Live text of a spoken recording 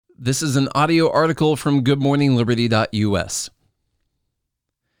This is an audio article from GoodMorningLiberty.us.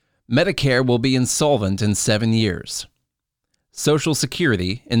 Medicare will be insolvent in 7 years. Social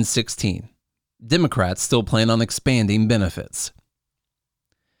Security in 16. Democrats still plan on expanding benefits.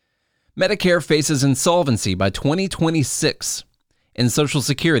 Medicare faces insolvency by 2026 and Social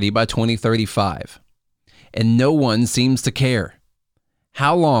Security by 2035. And no one seems to care.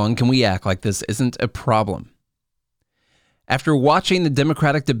 How long can we act like this isn't a problem? After watching the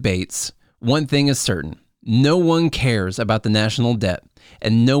Democratic debates, one thing is certain. No one cares about the national debt,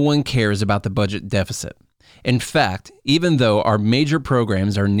 and no one cares about the budget deficit. In fact, even though our major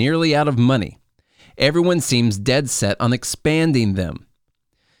programs are nearly out of money, everyone seems dead set on expanding them.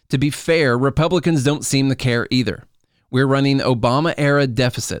 To be fair, Republicans don't seem to care either. We're running Obama-era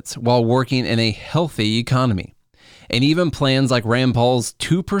deficits while working in a healthy economy. And even plans like Rand Paul's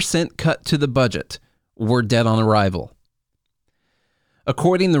 2% cut to the budget were dead on arrival.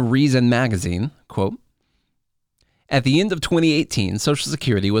 According to Reason magazine, quote, at the end of 2018, Social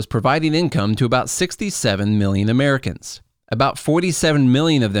Security was providing income to about 67 million Americans. About 47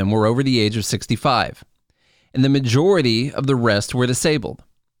 million of them were over the age of 65, and the majority of the rest were disabled.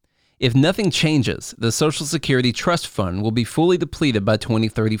 If nothing changes, the Social Security Trust Fund will be fully depleted by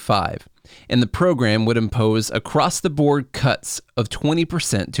 2035, and the program would impose across-the-board cuts of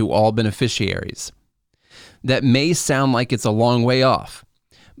 20% to all beneficiaries. That may sound like it's a long way off,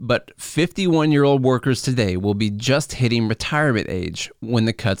 but 51-year-old workers today will be just hitting retirement age when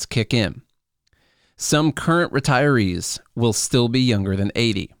the cuts kick in. Some current retirees will still be younger than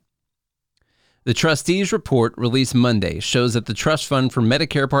 80. The trustees' report released Monday shows that the trust fund for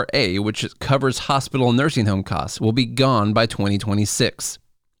Medicare Part A, which covers hospital and nursing home costs, will be gone by 2026.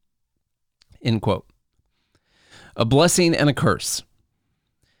 End quote. A blessing and a curse.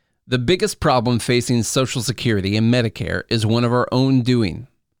 The biggest problem facing Social Security and Medicare is one of our own doing.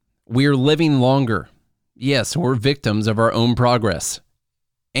 We are living longer. Yes, we're victims of our own progress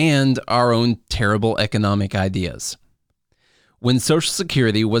and our own terrible economic ideas. When Social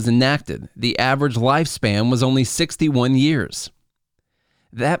Security was enacted, the average lifespan was only 61 years.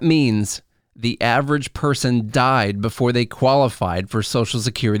 That means the average person died before they qualified for Social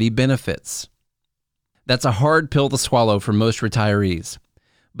Security benefits. That's a hard pill to swallow for most retirees.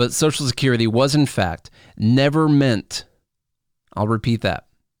 But Social Security was, in fact, never meant, I'll repeat that.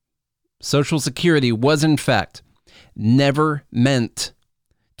 Social Security was, in fact, never meant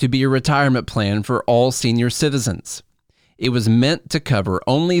to be a retirement plan for all senior citizens. It was meant to cover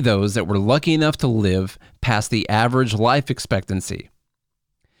only those that were lucky enough to live past the average life expectancy.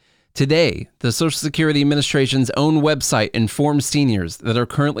 Today, the Social Security Administration's own website informs seniors that are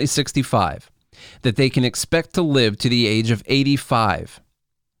currently 65 that they can expect to live to the age of 85.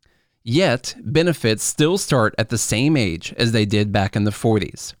 Yet, benefits still start at the same age as they did back in the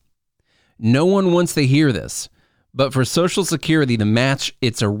 40s. No one wants to hear this, but for Social Security to match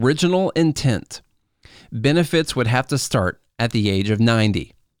its original intent, benefits would have to start at the age of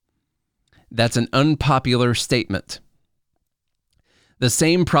 90. That's an unpopular statement. The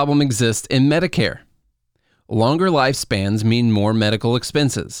same problem exists in Medicare. Longer lifespans mean more medical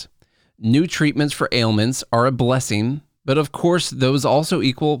expenses. New treatments for ailments are a blessing, but of course those also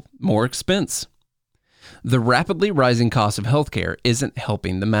equal more expense. The rapidly rising cost of healthcare isn't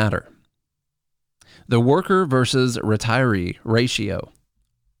helping the matter. The worker versus retiree ratio.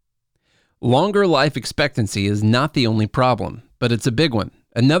 Longer life expectancy is not the only problem, but it's a big one.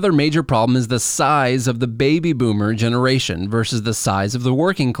 Another major problem is the size of the baby boomer generation versus the size of the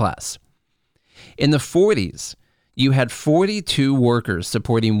working class. In the 40s, you had 42 workers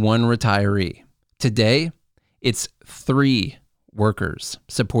supporting one retiree. Today, it's 3 workers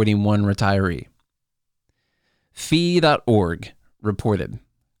supporting one retiree. Fee.org reported,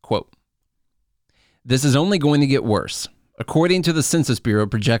 quote, this is only going to get worse. According to the Census Bureau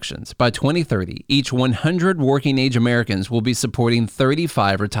projections, by 2030, each 100 working-age Americans will be supporting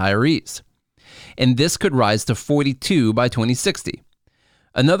 35 retirees. And this could rise to 42 by 2060.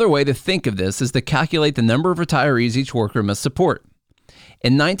 Another way to think of this is to calculate the number of retirees each worker must support.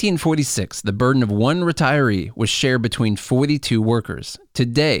 In 1946, the burden of one retiree was shared between 42 workers.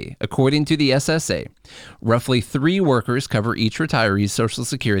 Today, according to the SSA, roughly 3 workers cover each retiree's Social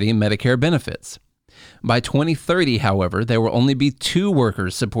Security and Medicare benefits. By 2030, however, there will only be 2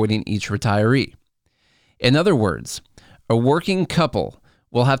 workers supporting each retiree. In other words, a working couple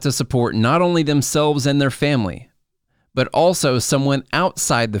will have to support not only themselves and their family, but also someone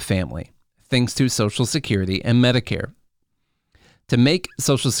outside the family, thanks to Social Security and Medicare. To make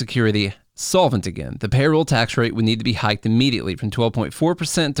Social Security solvent again, the payroll tax rate would need to be hiked immediately from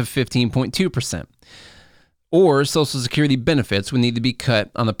 12.4% to 15.2%. or Social Security benefits would need to be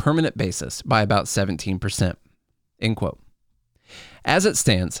cut on a permanent basis by about 17%. End quote. As it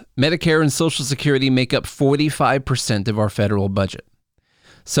stands, Medicare and Social Security make up 45% of our federal budget.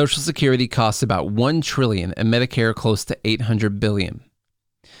 Social Security costs about $1 trillion and Medicare close to $800 billion.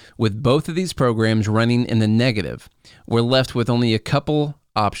 With both of these programs running in the negative, we're left with only a couple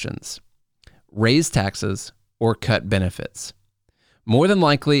options: raise taxes or cut benefits. More than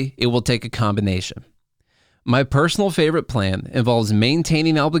likely, it will take a combination. My personal favorite plan involves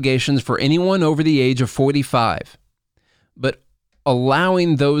maintaining obligations for anyone over the age of 45, but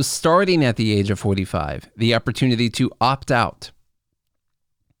allowing those starting at the age of 45 the opportunity to opt out.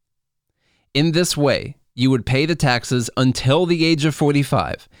 In this way, you would pay the taxes until the age of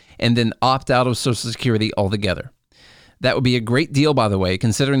 45 and then opt out of Social Security altogether. That would be a great deal, by the way,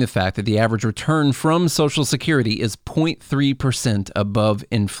 considering the fact that the average return from Social Security is 0.3% above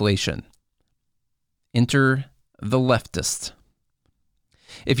inflation. Enter the leftist.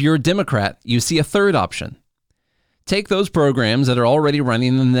 If you're a Democrat, you see a third option. Take those programs that are already running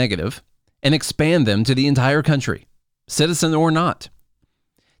in the negative and expand them to the entire country, citizen or not.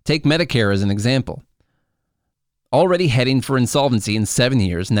 Take Medicare as an example. Already heading for insolvency in 7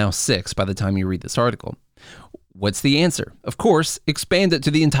 years, now 6 by the time you read this article. What's the answer? Of course, expand it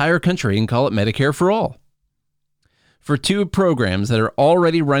to the entire country and call it Medicare for All. For two programs that are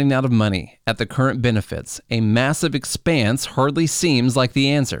already running out of money at the current benefits, a massive expanse hardly seems like the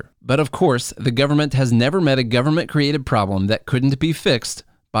answer. But of course, the government has never met a government-created problem that couldn't be fixed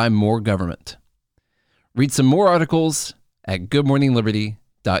by more government. Read some more articles at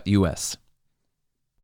goodmorningliberty.us.